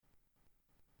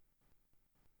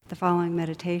The following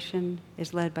meditation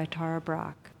is led by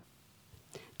Brach.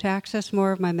 To access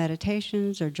more of my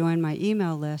meditations or join my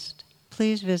email list,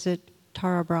 please visit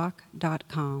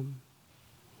tarabrach.com.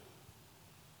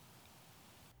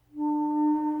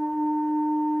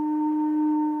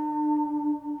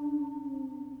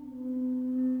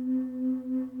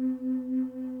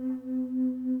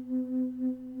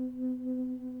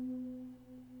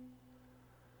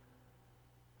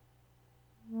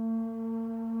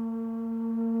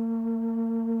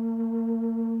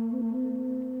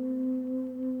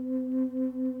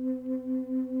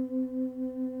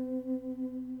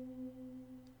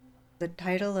 The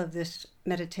title of this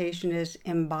meditation is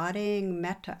Embodying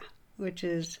Metta, which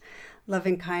is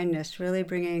loving kindness, really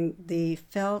bringing the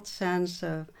felt sense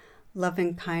of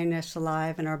loving kindness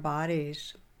alive in our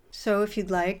bodies. So if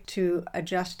you'd like to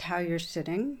adjust how you're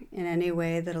sitting in any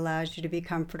way that allows you to be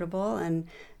comfortable, and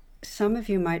some of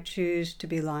you might choose to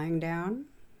be lying down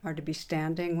or to be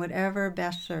standing, whatever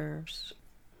best serves.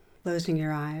 Closing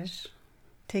your eyes,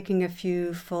 taking a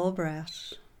few full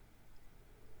breaths.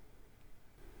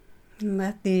 And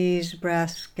let these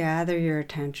breaths gather your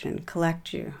attention,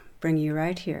 collect you, bring you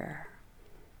right here.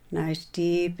 Nice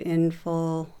deep in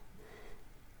full,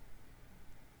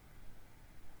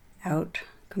 out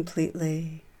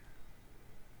completely.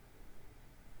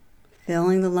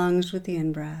 Filling the lungs with the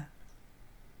in-breath,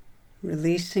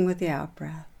 releasing with the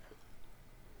out-breath.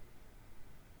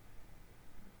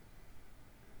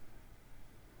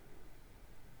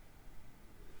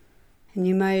 And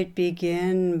you might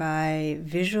begin by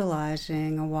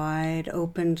visualizing a wide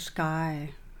open sky,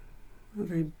 a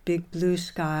very big blue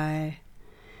sky,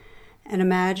 and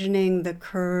imagining the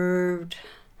curved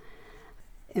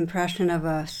impression of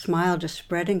a smile just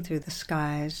spreading through the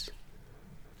skies,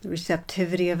 the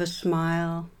receptivity of a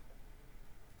smile,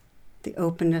 the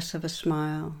openness of a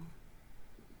smile.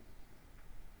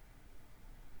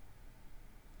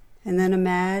 And then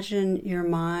imagine your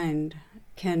mind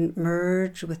can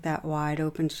merge with that wide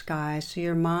open sky, so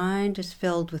your mind is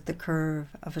filled with the curve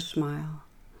of a smile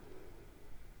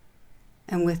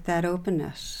and with that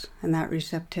openness and that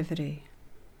receptivity.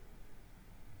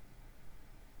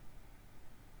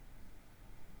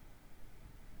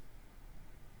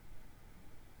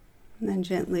 And then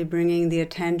gently bringing the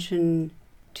attention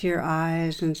to your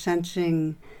eyes and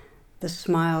sensing the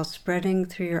smile spreading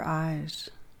through your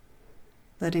eyes,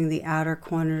 letting the outer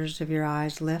corners of your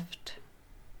eyes lift,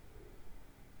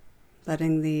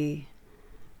 letting the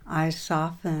eyes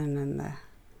soften and the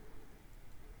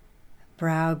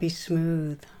brow be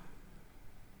smooth.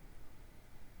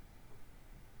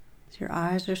 So your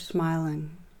eyes are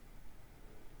smiling.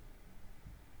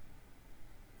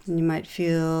 And you might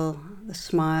feel the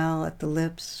smile at the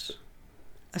lips,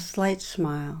 a slight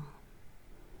smile,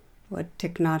 what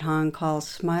Thich Nhat Hanh calls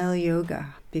smile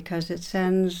yoga, because it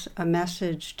sends a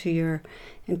message to your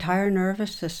entire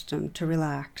nervous system to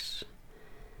relax.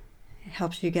 It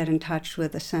helps you get in touch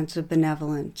with a sense of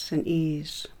benevolence and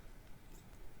ease.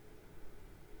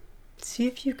 See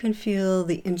if you can feel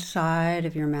the inside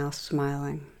of your mouth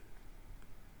smiling.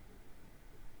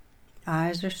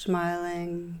 Eyes are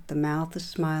smiling, the mouth is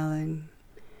smiling,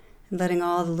 and letting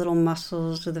all the little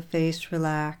muscles of the face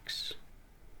relax.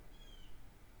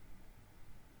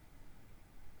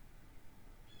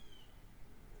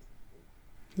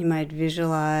 You might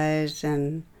visualize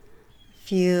and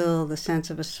feel the sense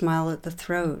of a smile at the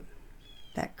throat,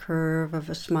 that curve of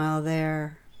a smile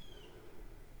there.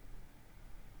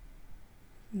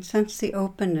 And sense the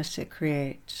openness it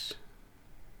creates.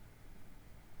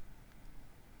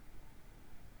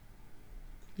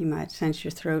 You might sense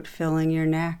your throat filling your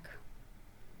neck.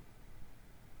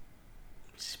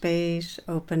 Space,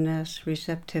 openness,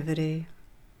 receptivity.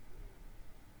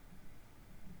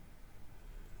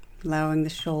 Allowing the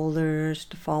shoulders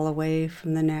to fall away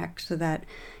from the neck so that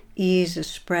ease is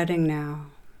spreading now.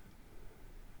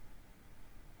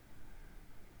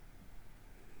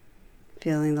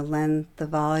 Feeling the length, the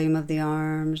volume of the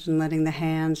arms, and letting the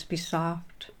hands be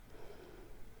soft.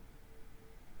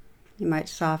 You might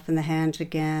soften the hands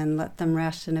again, let them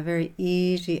rest in a very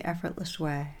easy, effortless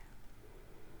way.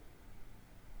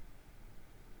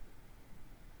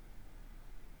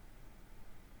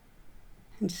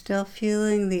 And still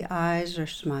feeling the eyes are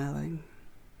smiling.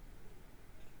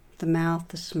 The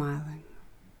mouth is smiling.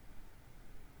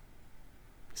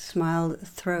 Smile at the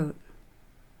throat.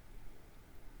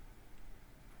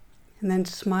 And then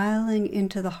smiling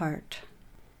into the heart,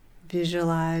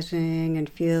 visualizing and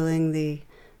feeling the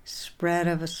spread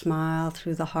of a smile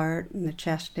through the heart and the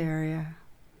chest area.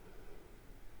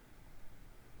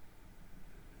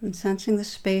 And sensing the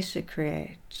space it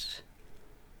creates.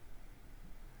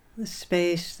 the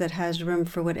space that has room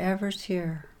for whatever's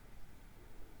here.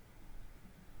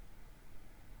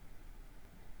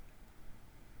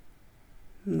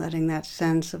 And letting that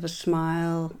sense of a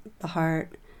smile, the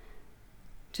heart,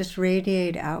 just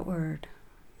radiate outward,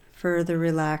 further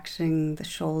relaxing the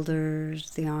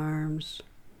shoulders, the arms.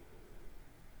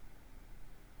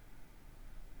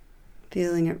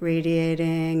 Feeling it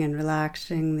radiating and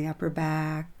relaxing the upper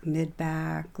back,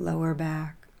 mid-back, lower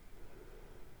back.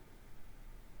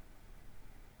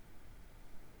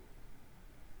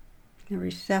 A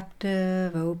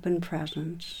receptive, open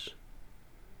presence.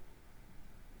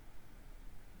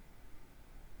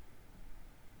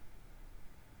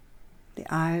 The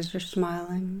eyes are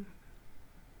smiling.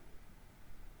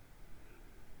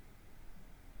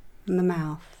 And the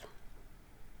mouth.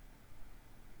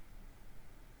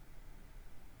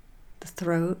 The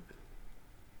throat.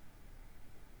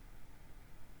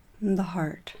 And the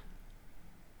heart.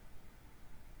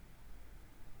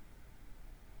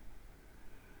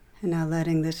 And now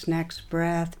letting this next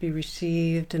breath be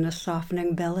received in a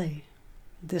softening belly.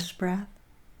 This breath.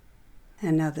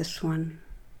 And now this one.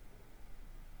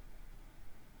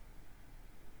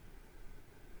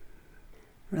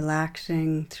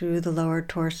 Relaxing through the lower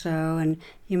torso, and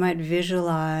you might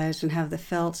visualize and have the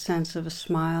felt sense of a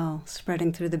smile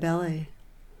spreading through the belly.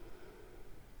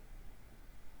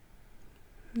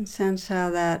 And sense how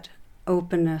that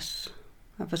openness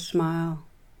of a smile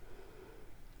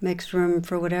makes room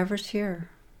for whatever's here.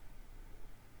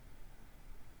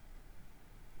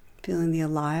 Feeling the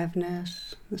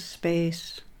aliveness, the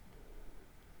space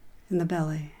in the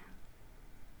belly.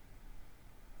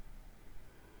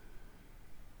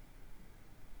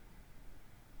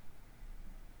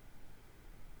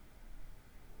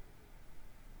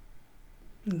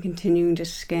 And continuing to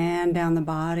scan down the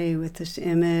body with this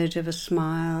image of a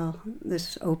smile,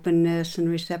 this openness and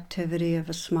receptivity of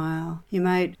a smile. You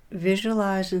might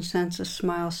visualize and sense a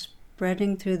smile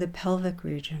spreading through the pelvic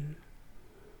region.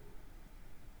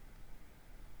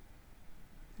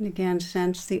 And again,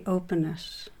 sense the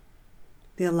openness,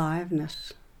 the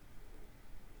aliveness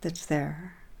that's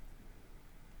there.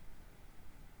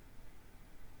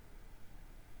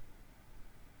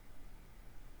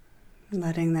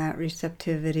 Letting that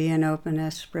receptivity and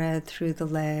openness spread through the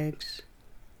legs,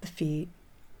 the feet.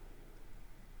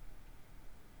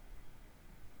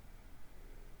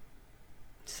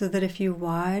 So that if you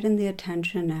widen the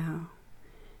attention now,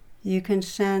 you can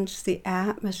sense the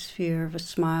atmosphere of a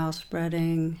smile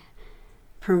spreading,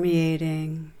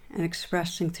 permeating, and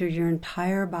expressing through your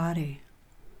entire body.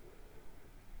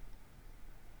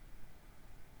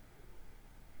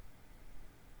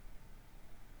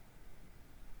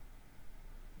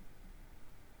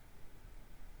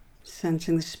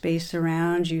 Sensing the space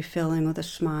around you filling with a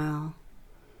smile.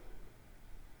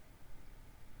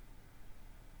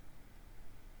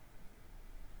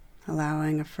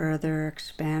 Allowing a further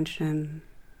expansion,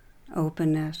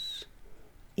 openness,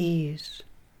 ease.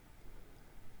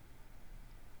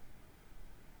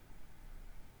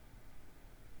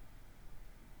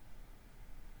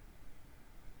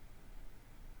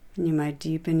 And you might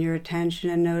deepen your attention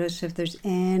and notice if there's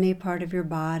any part of your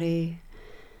body,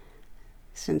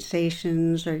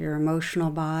 sensations or your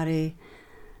emotional body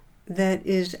that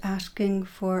is asking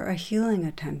for a healing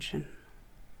attention.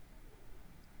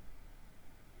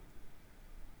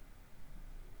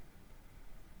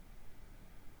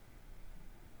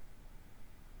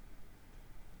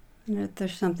 And if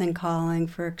there's something calling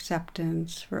for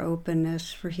acceptance, for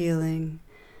openness, for healing,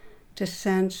 to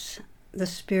sense the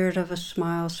spirit of a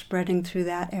smile spreading through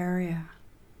that area.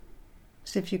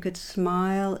 As if you could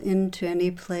smile into any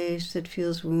place that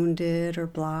feels wounded or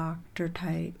blocked or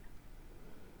tight.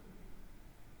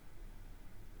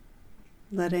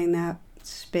 Letting that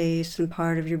space and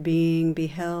part of your being be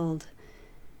held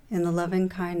in the loving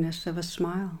kindness of a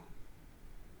smile.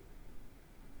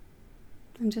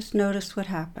 And just notice what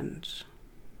happens.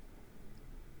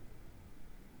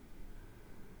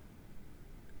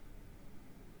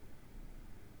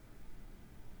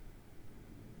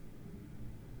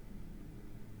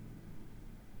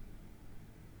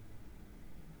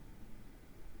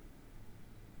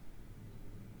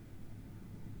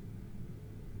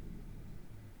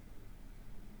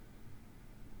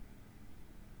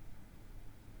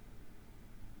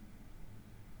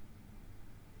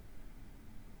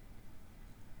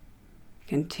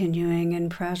 Continuing in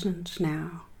presence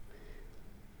now.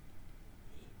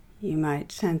 You might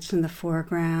sense in the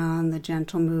foreground the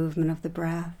gentle movement of the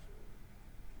breath.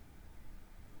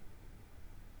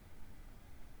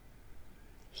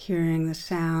 Hearing the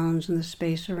sounds in the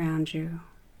space around you.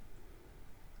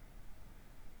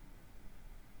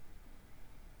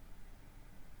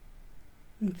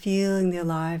 And feeling the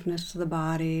aliveness of the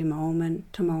body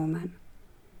moment to moment.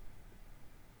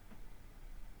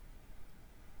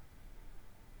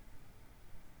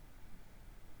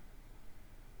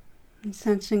 And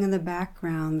sensing in the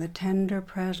background the tender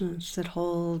presence that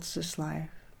holds this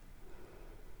life.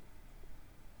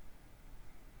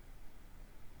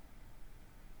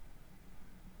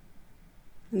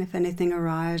 And if anything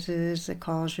arises that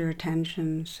calls your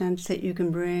attention, sense that you can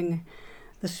bring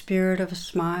the spirit of a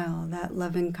smile, that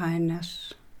loving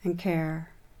kindness and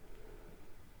care,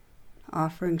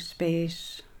 offering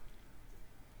space,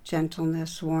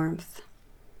 gentleness, warmth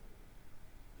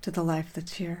to the life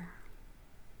that's here.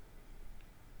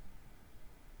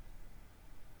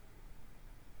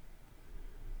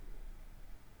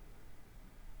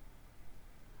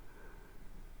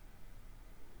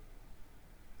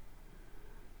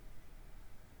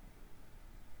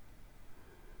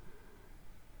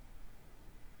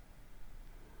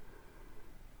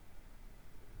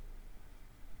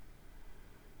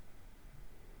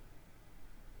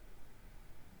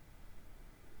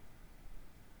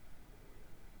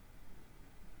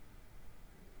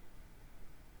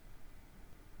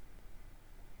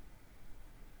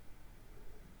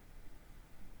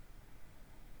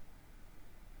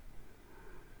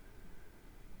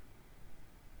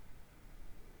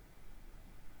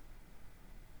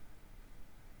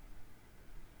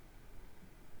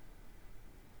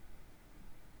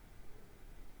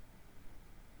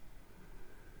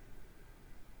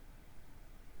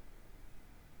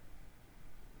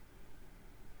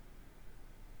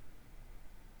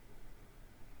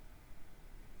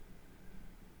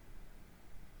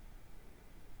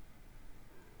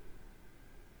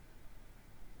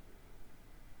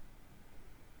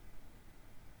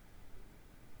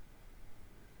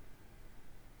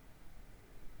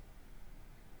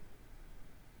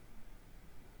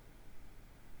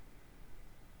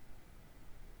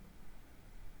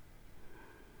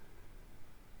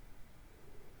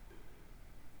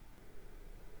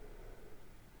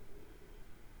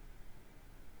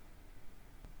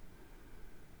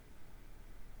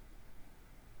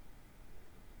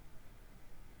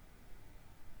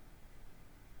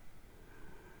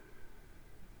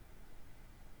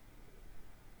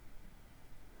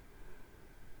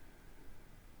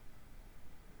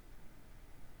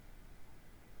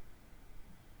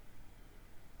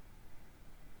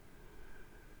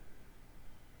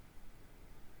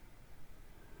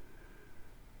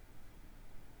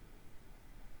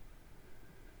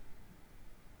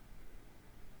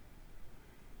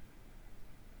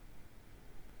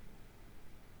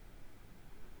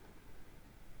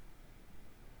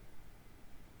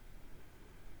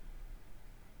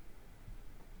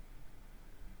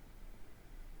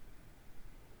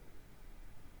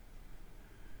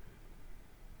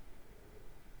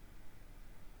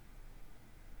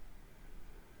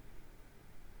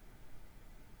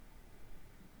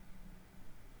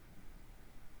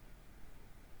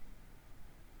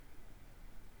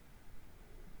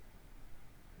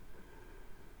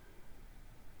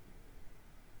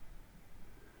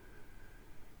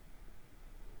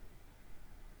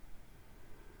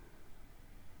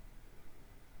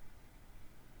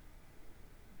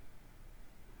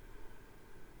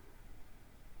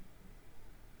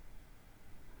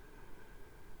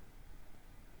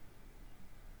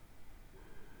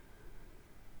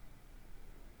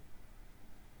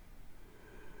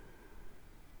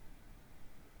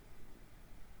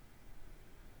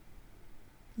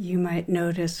 You might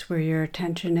notice where your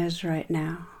attention is right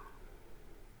now.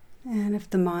 And if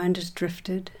the mind is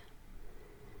drifted,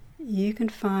 you can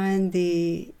find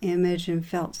the image and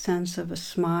felt sense of a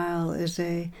smile is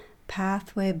a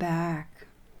pathway back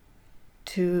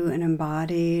to an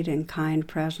embodied and kind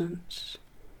presence.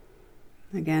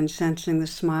 Again, sensing the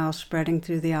smile spreading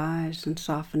through the eyes and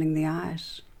softening the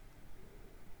eyes.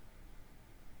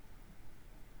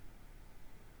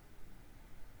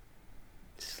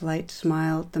 Slight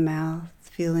smile at the mouth,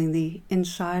 feeling the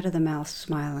inside of the mouth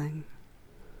smiling.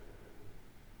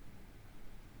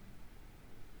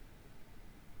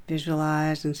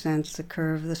 Visualize and sense the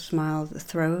curve of the smile of the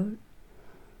throat.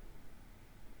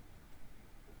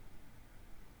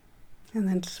 And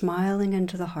then smiling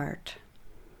into the heart.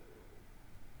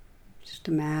 Just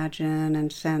imagine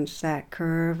and sense that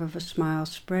curve of a smile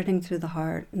spreading through the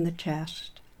heart and the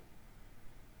chest.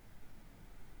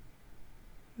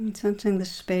 And sensing the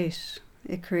space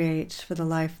it creates for the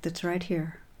life that's right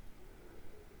here.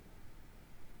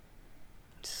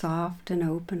 Soft and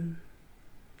open,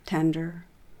 tender.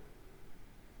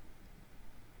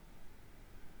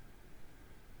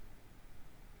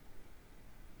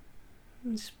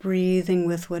 Just breathing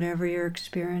with whatever you're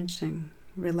experiencing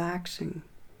relaxing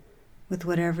with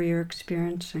whatever you're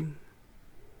experiencing.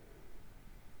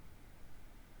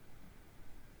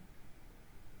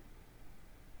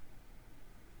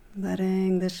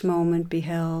 Letting this moment be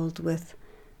held with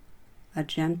a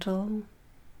gentle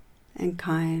and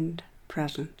kind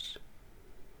presence.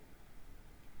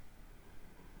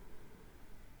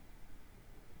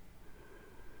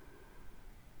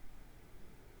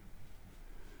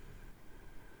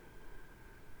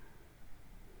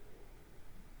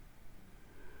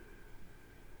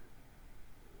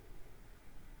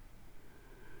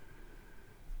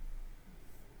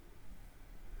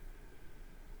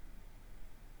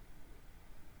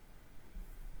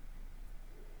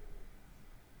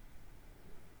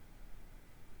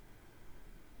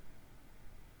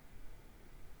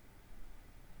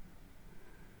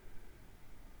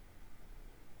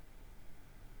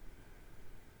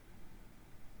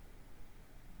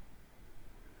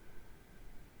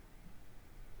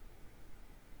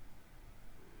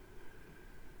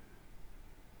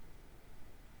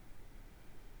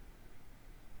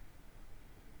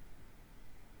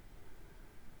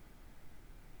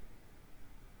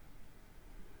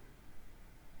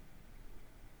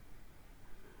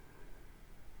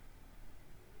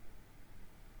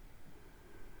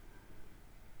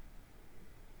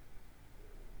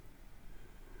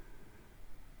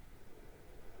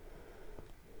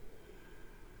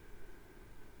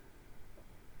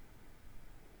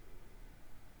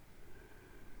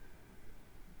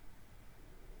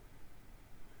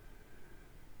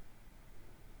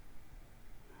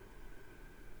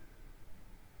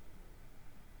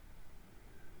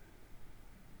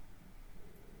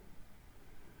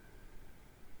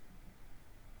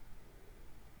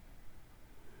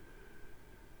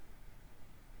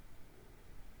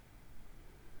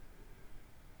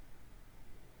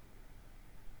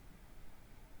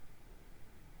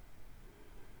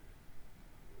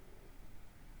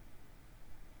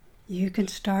 You can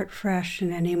start fresh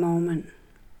in any moment,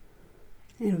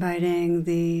 inviting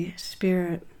the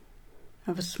spirit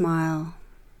of a smile,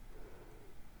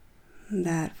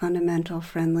 that fundamental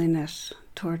friendliness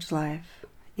towards life,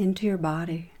 into your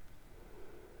body.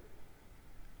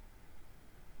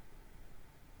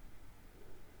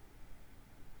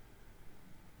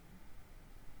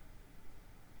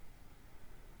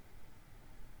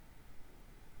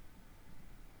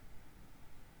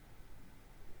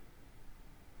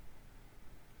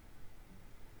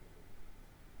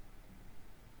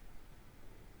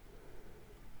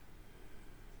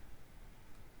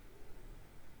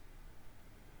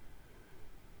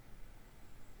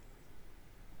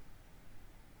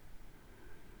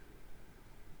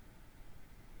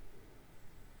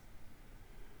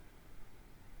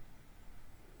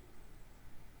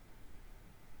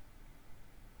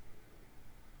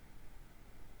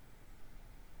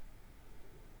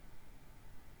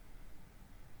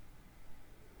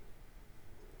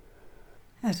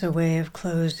 As a way of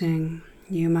closing,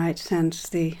 you might sense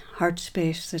the heart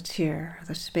space that's here,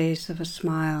 the space of a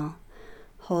smile,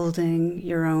 holding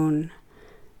your own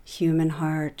human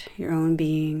heart, your own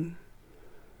being.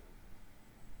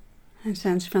 And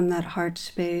sense from that heart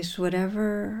space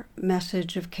whatever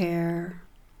message of care,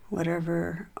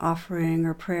 whatever offering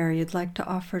or prayer you'd like to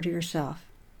offer to yourself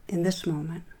in this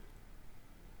moment.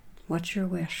 What's your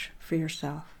wish for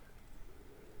yourself?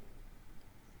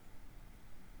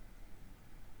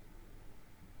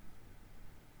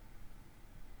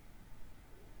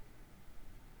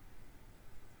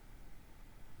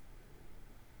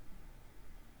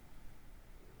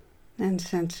 And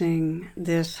sensing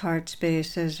this heart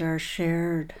space as our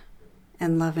shared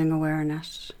and loving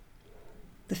awareness,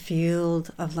 the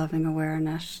field of loving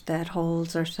awareness that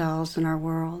holds ourselves and our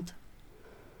world.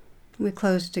 We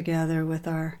close together with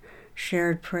our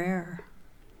shared prayer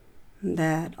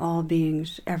that all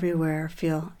beings everywhere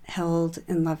feel held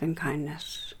in loving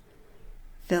kindness,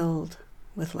 filled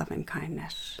with loving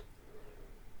kindness,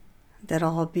 that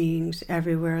all beings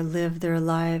everywhere live their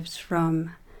lives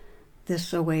from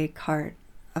this awake heart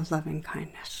of loving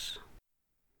kindness.